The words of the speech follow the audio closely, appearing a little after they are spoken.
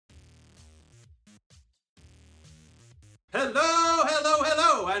Hello, hello,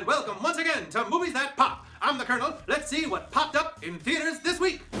 hello, and welcome once again to Movies That Pop. I'm the Kernel. Let's see what popped up in theaters this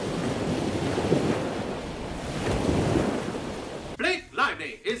week. Blake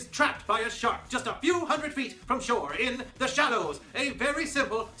Lively is trapped by a shark just a few hundred feet from shore in The Shallows, a very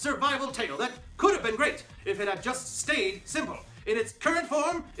simple survival tale that could have been great if it had just stayed simple. In its current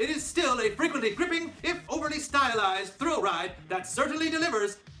form, it is still a frequently gripping, if overly stylized, thrill ride that certainly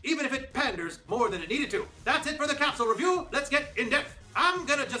delivers, even if it panders more than it needed to. That's it for the capsule review. Let's get in depth. I'm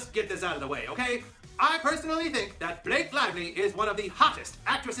gonna just get this out of the way, okay? I personally think that Blake Lively is one of the hottest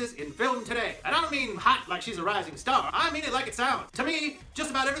actresses in film today. And I don't mean hot like she's a rising star. I mean it like it sounds. To me, just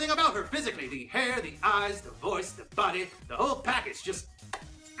about everything about her physically, the hair, the eyes, the voice, the body, the whole package just...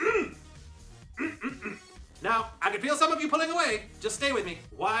 Now, I can feel some of you pulling away. Just stay with me.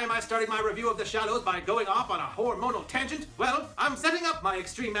 Why am I starting my review of The Shallows by going off on a hormonal tangent? Well, I'm setting up my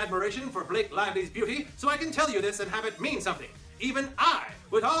extreme admiration for Blake Lively's beauty so I can tell you this and have it mean something. Even I,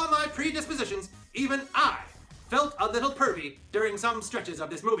 with all my predispositions, even I felt a little pervy during some stretches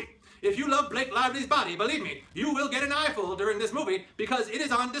of this movie. If you love Blake Lively's body, believe me, you will get an eyeful during this movie because it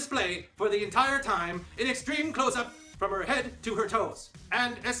is on display for the entire time in extreme close-up from her head to her toes.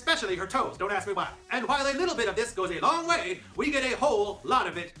 And especially her toes, don't ask me why. And while a little bit of this goes a long way, we get a whole lot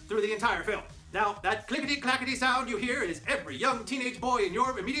of it through the entire film. Now, that clickety-clackety sound you hear is every young teenage boy in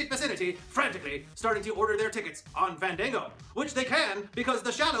your immediate vicinity frantically starting to order their tickets on Fandango, which they can because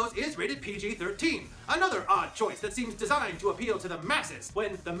The Shallows is rated PG-13. Another odd choice that seems designed to appeal to the masses,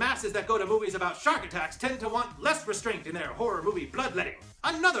 when the masses that go to movies about shark attacks tend to want less restraint in their horror movie bloodletting.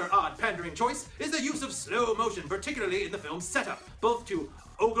 Another odd pandering choice is the use of slow motion, particularly in the film's setup, both to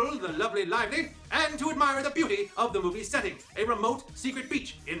ogle the lovely Lively and to admire the beauty of the movie's setting, a remote, secret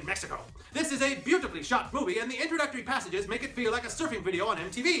beach in Mexico. This is a beautifully shot movie, and the introductory passages make it feel like a surfing video on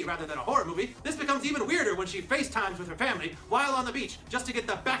MTV rather than a horror movie. This becomes even weirder when she FaceTimes with her family while on the beach just to get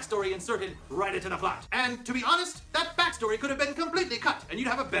the backstory inserted right into the plot. And to be honest, that backstory could have been completely cut and you'd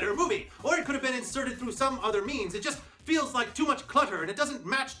have a better movie. Or it could have been inserted through some other means. It just feels like too much clutter and it doesn't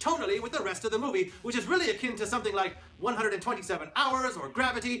match tonally with the rest of the movie, which is really akin to something like 127 Hours or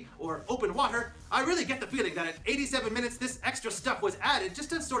Gravity or Open Water. I really get the feeling that at 87 minutes this extra stuff was added just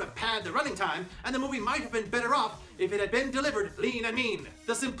to sort of pad the running time, and the movie might have been better off if it had been delivered lean and mean.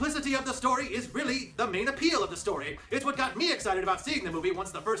 The simplicity of the story is really the main appeal of the story. It's what got me excited about seeing the movie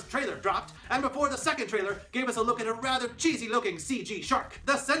once the first trailer dropped, and before the second trailer gave us a look at a rather cheesy looking CG shark.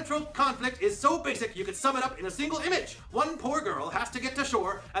 The central conflict is so basic you could sum it up in a single image. One poor girl has to get to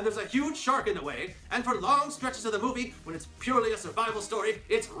shore, and there's a huge shark in the way, and for long stretches of the movie, when it's purely a survival story,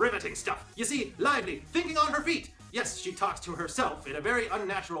 it's riveting stuff. You see, Lively, thinking on her feet. Yes, she talks to herself in a very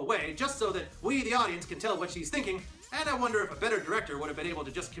unnatural way, just so that we, the audience, can tell what she's thinking, and I wonder if a better director would have been able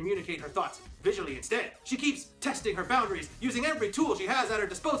to just communicate her thoughts visually instead. She keeps testing her boundaries, using every tool she has at her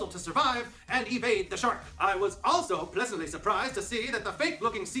disposal to survive and evade the shark. I was also pleasantly surprised to see that the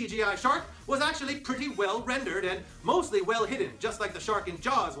fake-looking CGI shark was actually pretty well rendered and mostly well hidden, just like the shark in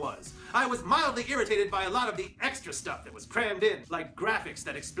Jaws was. I was mildly irritated by a lot of the extra stuff that was crammed in, like graphics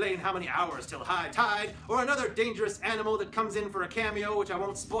that explain how many hours till high tide, or another dangerous animal that comes in for a cameo, which I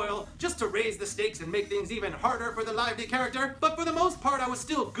won't spoil, just to raise the stakes and make things even harder for the Lively character. But for the most part, I was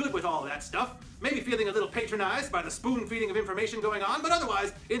still good with all that stuff. Maybe feeling a little patronized by the spoon-feeding of information going on, but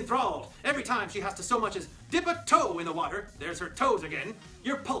otherwise enthralled. Every time she has to so much as dip a toe in the water, there's her toes again,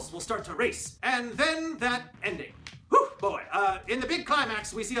 your pulse will start to race. And then that ending. Whew, boy. In the big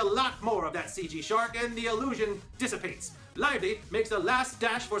climax, we see a lot more of that CG shark, and the illusion dissipates. Lively makes a last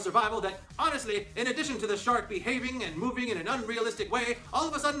dash for survival that, honestly, in addition to the shark behaving and moving in an unrealistic way, all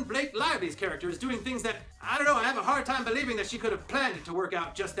of a sudden Blake Lively's character is doing things that, I don't know, I have a hard time believing that she could have planned it to work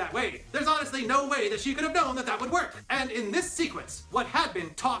out just that way. There's honestly no way that she could have known that that would work. And in this sequence, what had been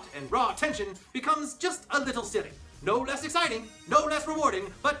taut and raw tension becomes just a little silly. No less exciting, no less rewarding,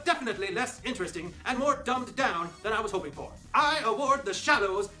 but definitely less interesting and more dumbed down than I was hoping for. I award The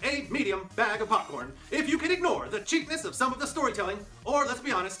Shallows a medium bag of popcorn. If you can ignore the cheapness of some of the storytelling, or let's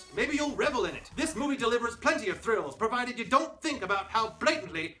be honest, maybe you'll revel in it. This movie delivers plenty of thrills, provided you don't think about how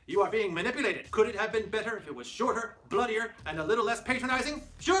blatantly you are being manipulated. Could it have been better if it was shorter, bloodier, and a little less patronizing?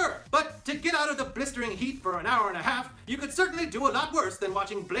 Sure, but to get out of the blistering heat for an hour and a half, you could certainly do a lot worse than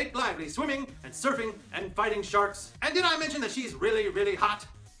watching Blake Lively swimming and surfing and fighting sharks. And did I mention that she's really, really hot?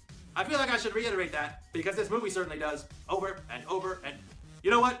 I feel like I should reiterate that, because this movie certainly does, over and over and...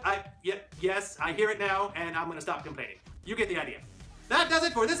 You know what? Yes, I hear it now, and I'm gonna stop complaining. You get the idea. That does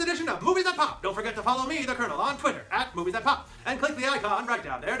it for this edition of Movies That Pop. Don't forget to follow me, the Kernel, on Twitter at moviesthatpop, and click the icon right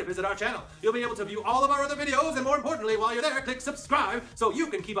down there to visit our channel. You'll be able to view all of our other videos, and more importantly, while you're there, click subscribe so you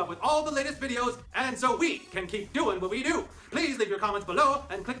can keep up with all the latest videos, and so we can keep doing what we do. Please leave your comments below,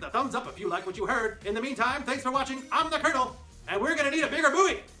 and click the thumbs up if you like what you heard. In the meantime, thanks for watching. I'm the Kernel, and we're gonna need a bigger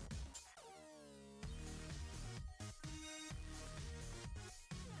movie.